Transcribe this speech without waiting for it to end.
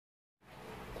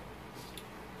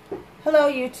Hello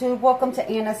YouTube, welcome to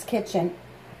Anna's Kitchen.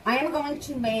 I am going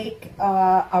to make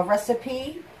a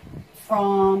recipe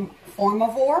from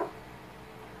Farmivore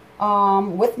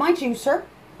with my juicer.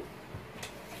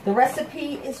 The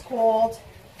recipe is called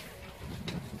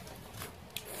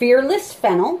Fearless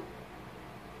Fennel.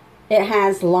 It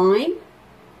has lime,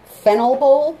 fennel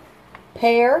bowl,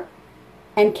 pear,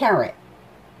 and carrot.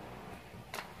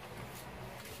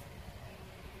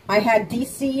 I had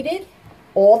de-seeded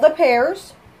all the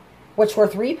pears, which were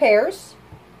 3 pears.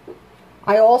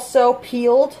 I also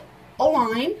peeled a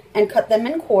lime and cut them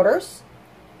in quarters.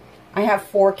 I have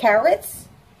 4 carrots,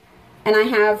 and I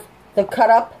have the cut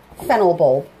up fennel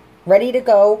bulb ready to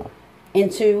go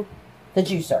into the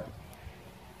juicer.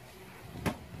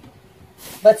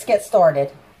 Let's get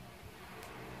started.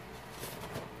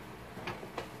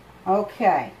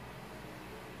 Okay.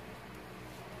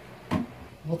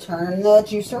 We'll turn the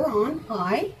juicer on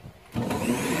high.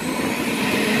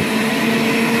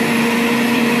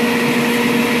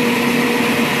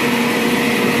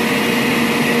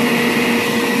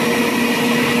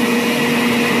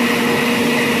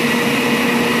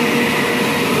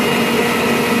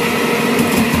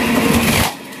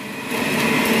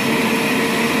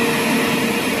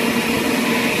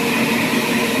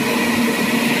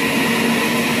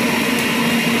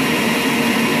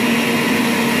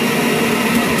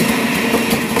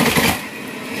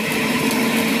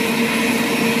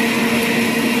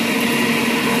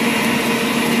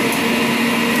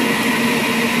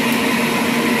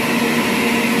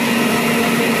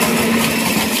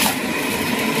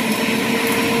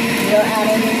 We're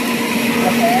adding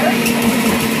the pear,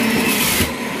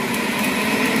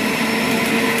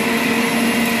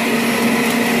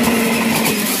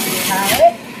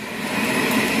 carrot,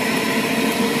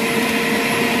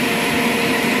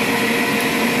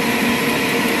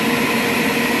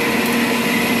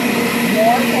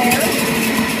 more pear,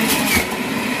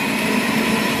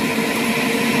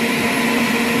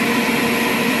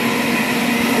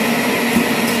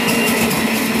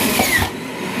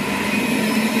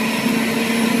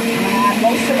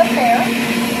 most of the pear.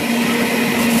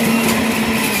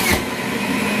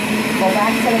 Go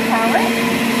back to the carrot.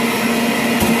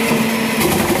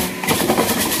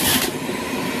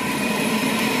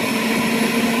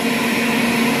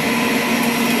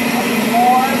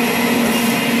 More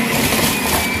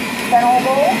fennel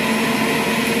bowl.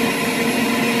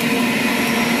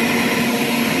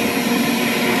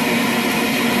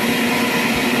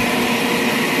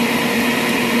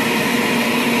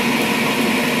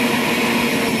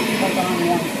 Hold on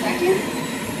 1 second.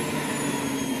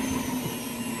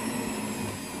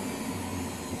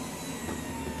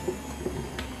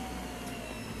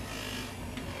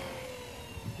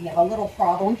 We have a little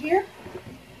problem here.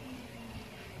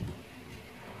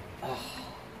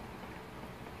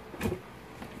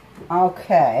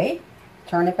 Okay,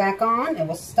 turn it back on. It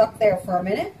was stuck there for a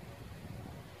minute.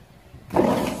 More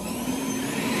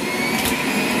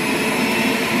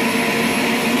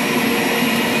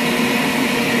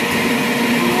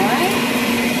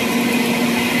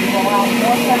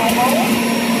fennel bowl.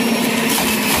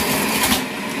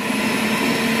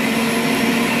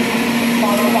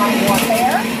 Followed by more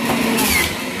pear.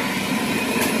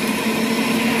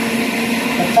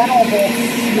 The fennel bowl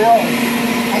smells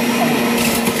excellent.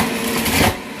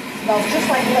 Smells just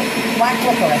like black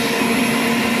licorice.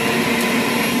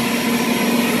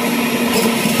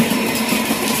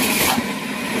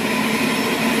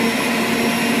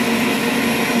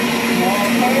 More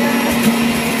pear.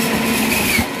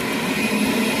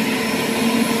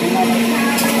 Another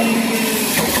carrot.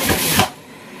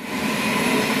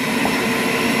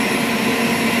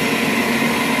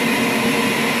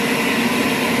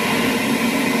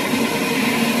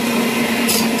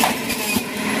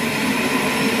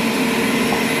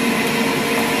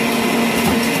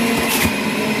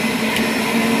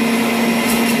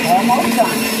 Almost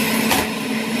done.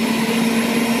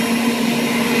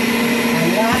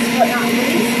 And last but not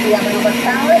least, we have another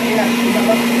carrot and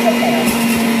another piece of pear.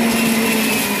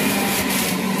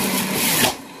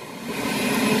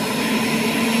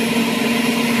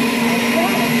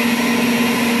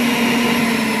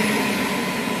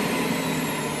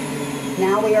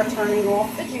 Now we are turning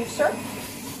off the juicer.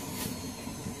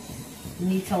 You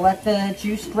need to let the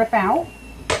juice drip out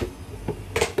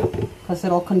because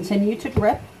it'll continue to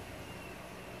drip.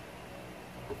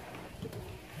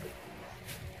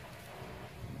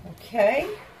 Okay.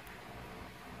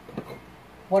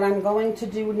 What I'm going to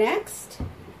do next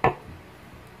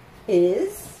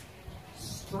is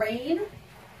strain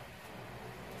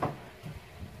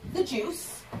the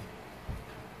juice.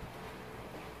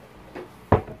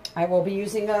 I will be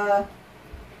using a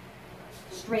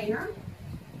strainer.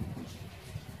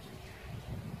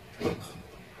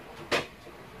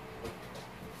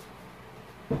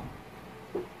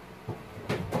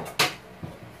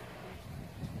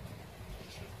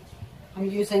 I'm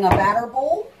using a batter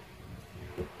bowl.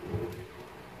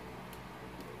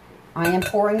 I am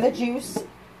pouring the juice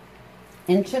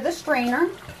into the strainer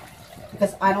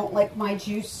because I don't like my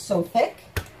juice so thick.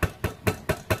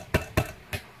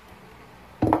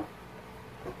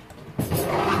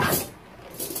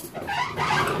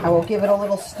 I will give it a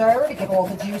little stir to get all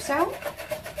the juice out.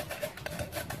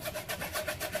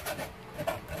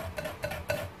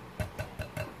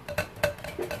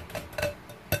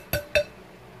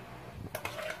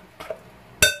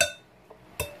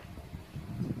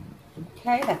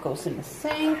 Okay, that goes in the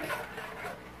sink.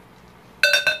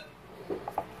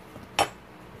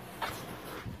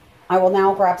 I will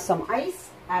now grab some ice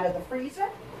out of the freezer.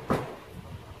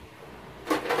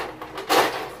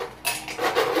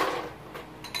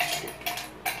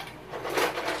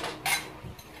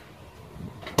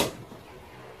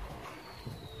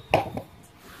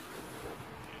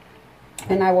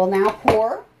 And I will now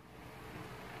pour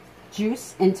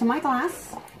juice into my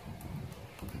glass.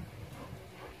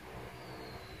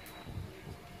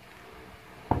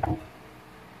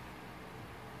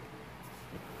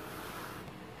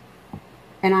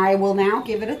 And I will now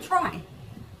give it a try.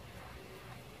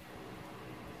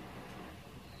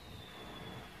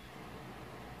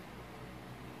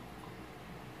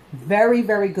 Very,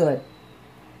 very good.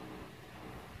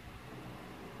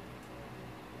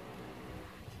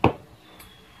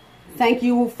 Thank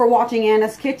you for watching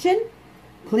Anna's Kitchen.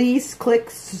 Please click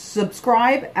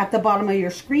subscribe at the bottom of your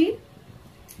screen.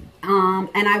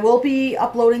 And I will be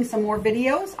uploading some more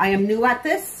videos. I am new at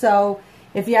this, so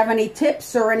if you have any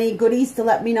tips or any goodies to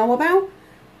let me know about,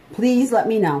 please let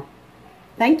me know.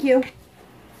 Thank you.